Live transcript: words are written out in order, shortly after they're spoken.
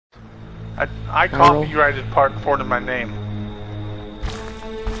I copyrighted part 4 to my name.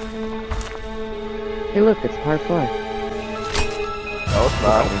 Hey, look, it's part 4. No, it's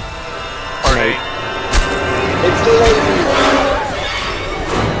not. Part 8. It's the lady.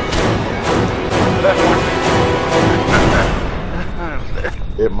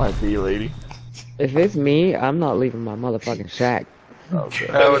 It might be, lady. If it's me, I'm not leaving my motherfucking shack. Okay.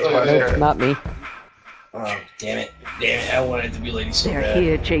 No, it's my It's not me. Oh, damn it. Damn it. I wanted it to be lady so They're bad.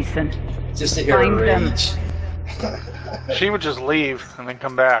 here, Jason. Just to hear her Find them. rage. She would just leave and then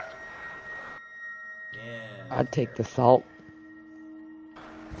come back. I'd take the salt.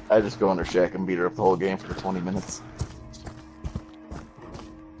 I just go in her shack and beat her up the whole game for 20 minutes.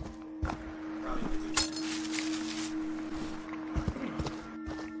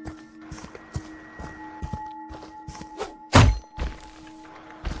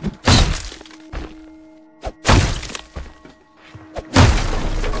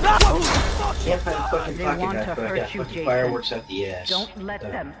 Can't find a fucking They pocket want knife, to but I hurt got you, fucking Jason. fireworks out the ass. Don't let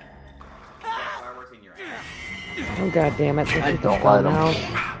them. Oh, god damn it. This I is the don't light fun 'em. house.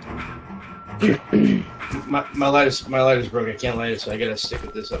 My lighter's broken. I can't light it, so I gotta stick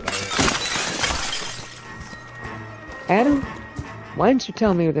with this up my ass. Adam, why didn't you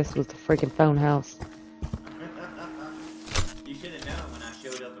tell me this was the freaking phone house? You should have known when I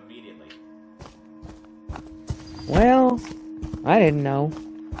showed up immediately. Well, I didn't know.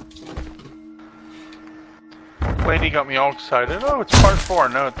 Lady got me all excited. Oh, it's part 4.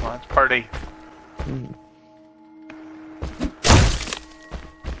 No, it's not. It's part 8. Hmm.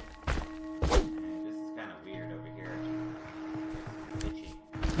 This is kind of weird over here. Itchy.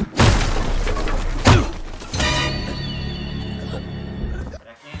 But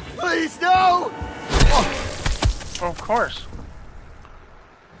I can't do Please, no! Oh, of course.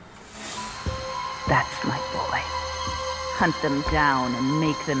 That's my boy. Hunt them down and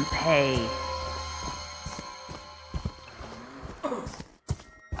make them pay.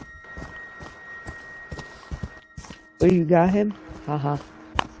 Oh, you got him? Haha.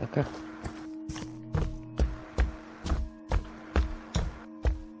 Sucker.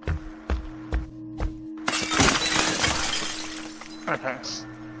 Okay.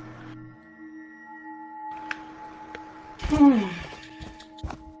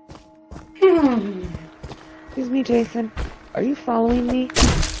 Excuse me, Jason. Are you following me?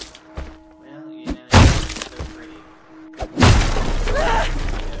 well, you know, it's so pretty.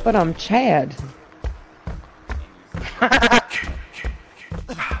 But I'm Chad.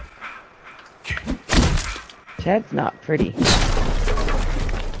 Chad's not pretty.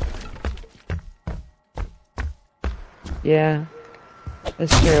 Yeah,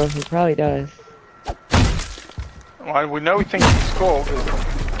 that's true. He probably does. Well, we know he thinks he's cool because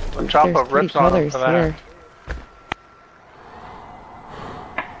the Choppa There's pretty rips on him colors for that. here.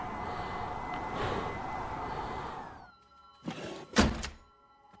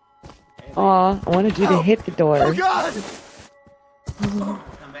 Aw, I wanted you to hit the door. Oh, God!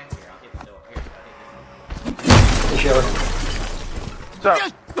 Come back here. I'll hit the door. Here, I'll hit this one. Hey, Shelly.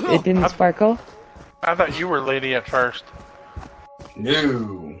 So, It didn't sparkle? I thought you were Lady at first.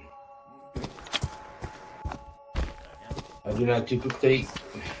 No. I do not duplicate.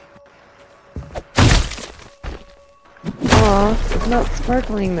 Aw, it's not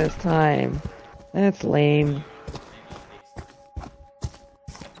sparkling this time. That's lame.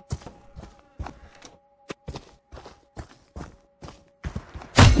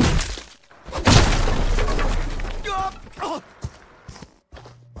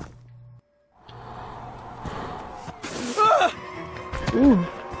 Ooh.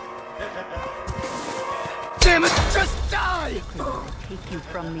 Damn it, just die! Take you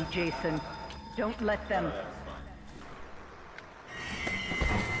from me, Jason. Don't let them.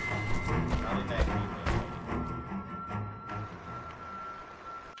 I'll be back.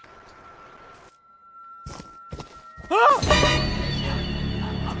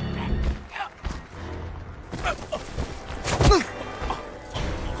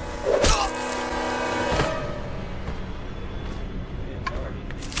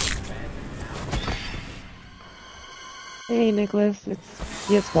 Hey, Nicholas, it's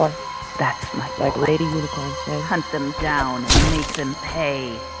PS4. That's my Like boy. Lady Unicorn said. Hunt them down and make them pay.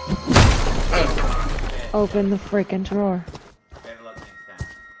 Open the freaking drawer. Better luck next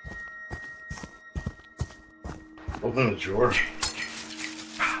time. Open the drawer.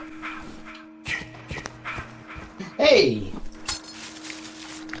 Hey!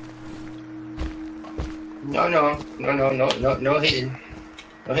 No hitting.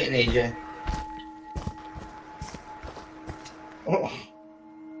 No hitting, AJ. Oh.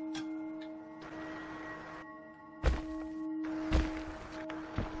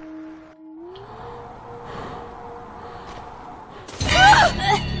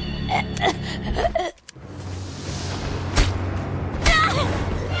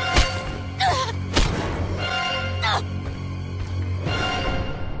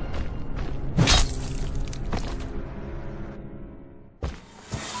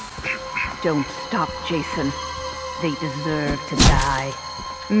 Don't stop, Jason. They deserve to die.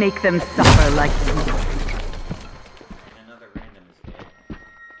 Make them suffer like you. And another random is dead.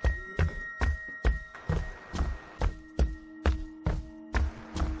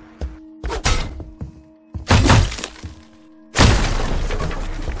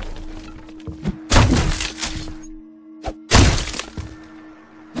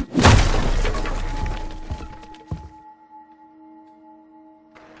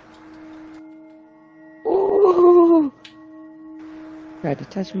 Ooh. Tried to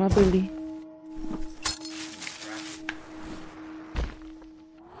touch my booty.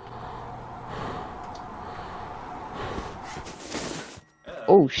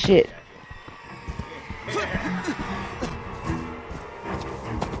 Oh shit.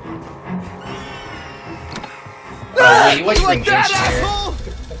 Hey, what's like that,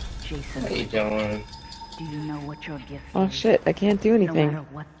 Jason, How you doing? do you know what your gift Oh is? shit, I can't do No anything. matter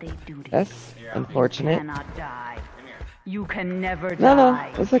what they do to That's you, unfortunate. you cannot die. You can never No, no,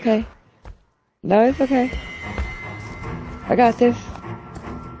 die. it's okay. No, it's okay. I got this.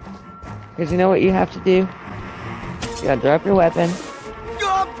 Because you know what you have to do? You gotta drop your weapon.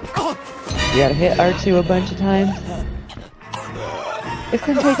 You gotta hit R2 a bunch of times. It's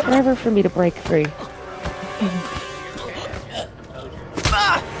gonna take forever for me to break free.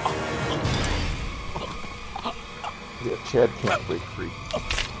 Yeah, Chad can't break free.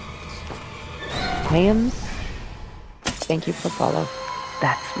 Hams, thank you for follow.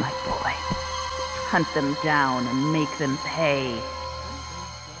 That's my boy. Hunt them down and make them pay.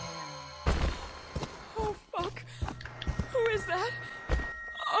 Oh, fuck. Who is that?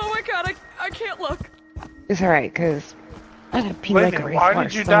 Oh my god, I can't look. It's alright, cause I have pee Lenny, like a why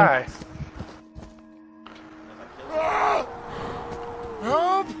racehorse, did you so- die?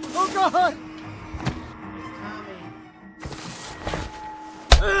 Help! Oh god!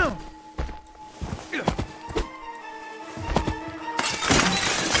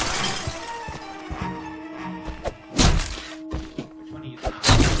 Which one are you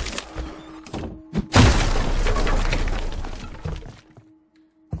talking?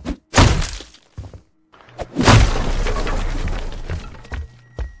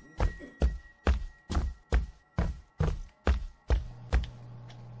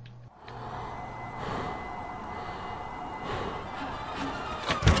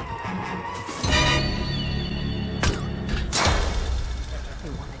 They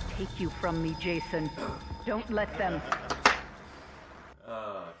want to take you from me, Jason. Don't let them.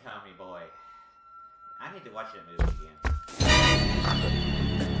 Oh, Tommy boy. I need to watch that movie again.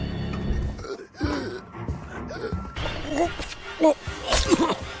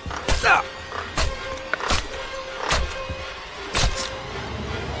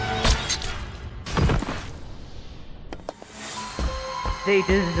 They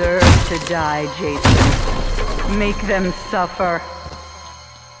deserve to die, Jason. Make them suffer.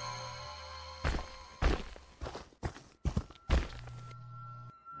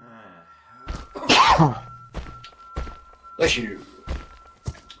 Bless you.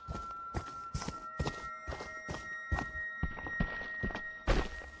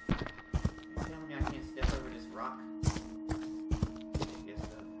 You telling me I can't step over this rock? Guess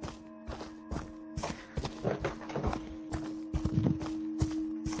so.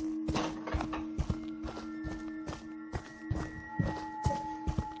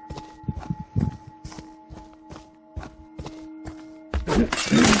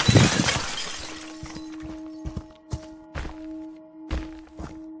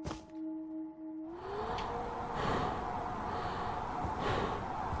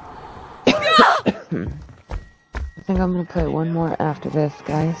 I think I'm gonna play one more after this,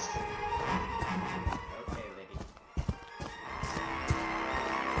 guys. Okay, lady.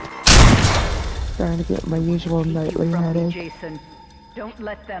 Trying to get my usual Take nightly you from me, headache. Jason. Don't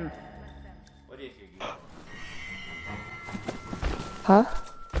let them. What is your usual? Huh?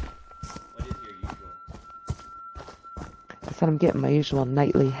 What is your usual? I said I'm getting my usual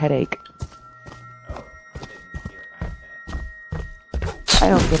nightly headache. Oh, I didn't hear about that. I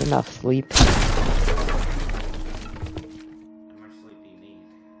don't get enough sleep. How much sleep do you need?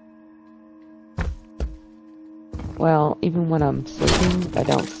 Well, even when I'm sleeping, I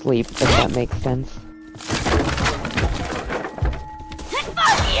don't sleep, if that makes sense.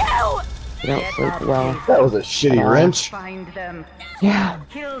 I don't sleep well. That was a shitty wrench. Find them. Yeah.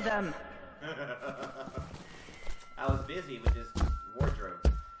 Kill them. I was busy with this wardrobe.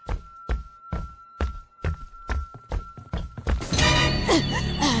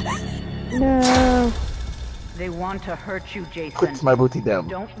 No. They want to hurt you, Jason. Puts my booty down.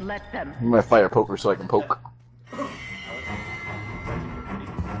 Don't let them. Give me my fire poker so I can poke.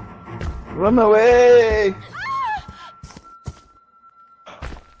 Run away!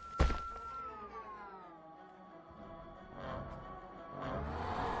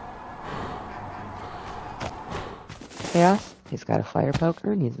 Chaos, he's got a fire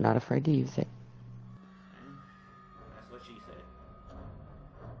poker and he's not afraid to use it. That's what she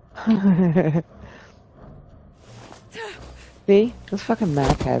said. See? This fucking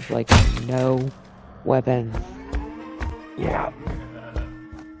map has, like, no weapons. Yeah.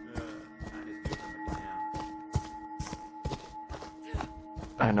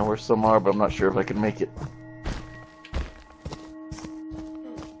 I know where some are, but I'm not sure if I can make it.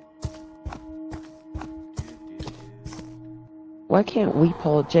 Why can't we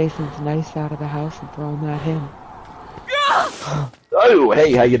pull Jason's knife out of the house and throw him at him? Oh,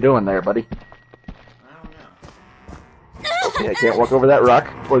 hey, how you doing there, buddy? I don't know. Okay, I can't walk over that rock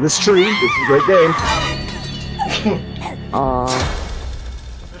or this tree. This is a great game. Aww.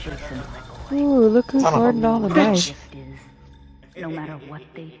 Jason, Ooh, look who's Son of a holding all the bitch. knives. gift is, no matter what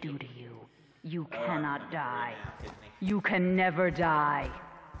they do to you, you cannot die. You can never die.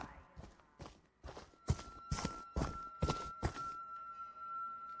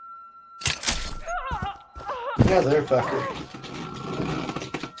 Motherfucker.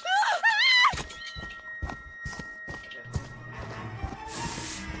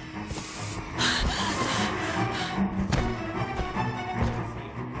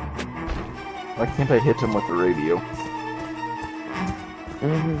 Why can't I hit him with the radio?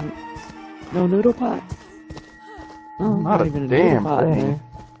 No noodle pot. Oh, Not a even damn noodle pot in thing. there.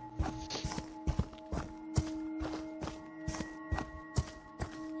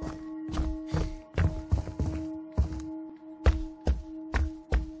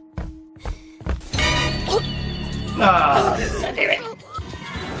 Ah, damn it.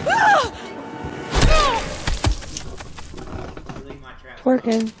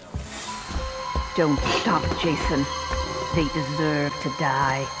 Twerking. Don't stop, Jason. They deserve to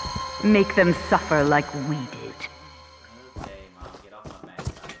die. Make them suffer like we did. Okay, Mom, get off my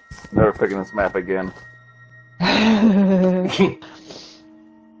backside. Never picking this map again.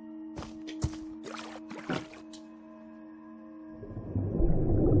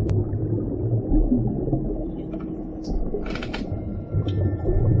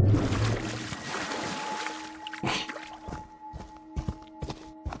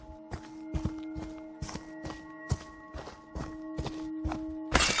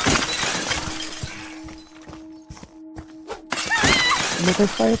 Another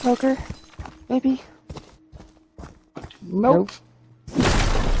fire poker? Maybe? Nope.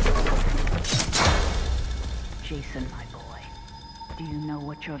 Jason, my boy, do you know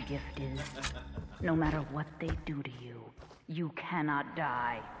what your gift is? No matter what they do to you, you cannot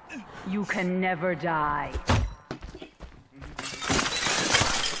die. You can never die.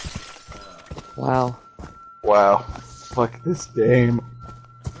 Wow. Wow. Fuck this game.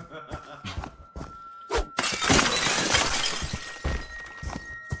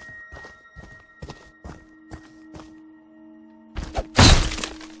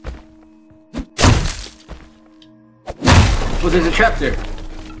 Well, there's a trap there.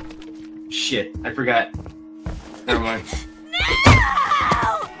 Shit, I forgot. Never mind.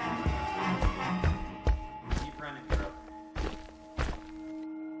 Keep running, girl.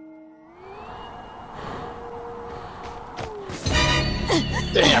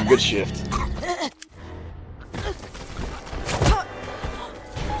 Damn, good shift.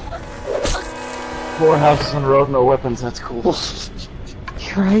 Four houses in a row, no weapons, that's cool.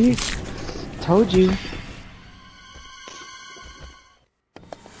 Right? Told you.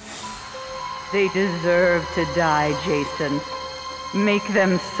 They deserve to die, Jason. Make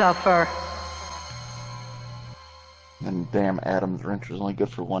them suffer. And damn, Adam's wrench was only good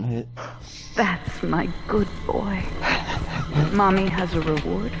for one hit. That's my good boy. Mommy has a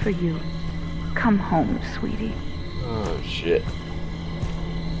reward for you. Come home, sweetie. Oh, shit.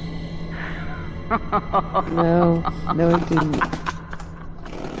 No, no it didn't. No,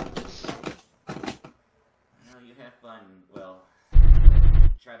 you have fun. Well,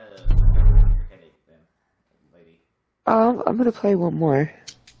 try to your headache then, lady. I'm gonna play one more.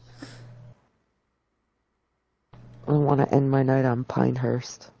 I want to end my night on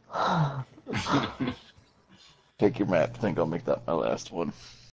Pinehurst. Take your map. I think I'll make that my last one.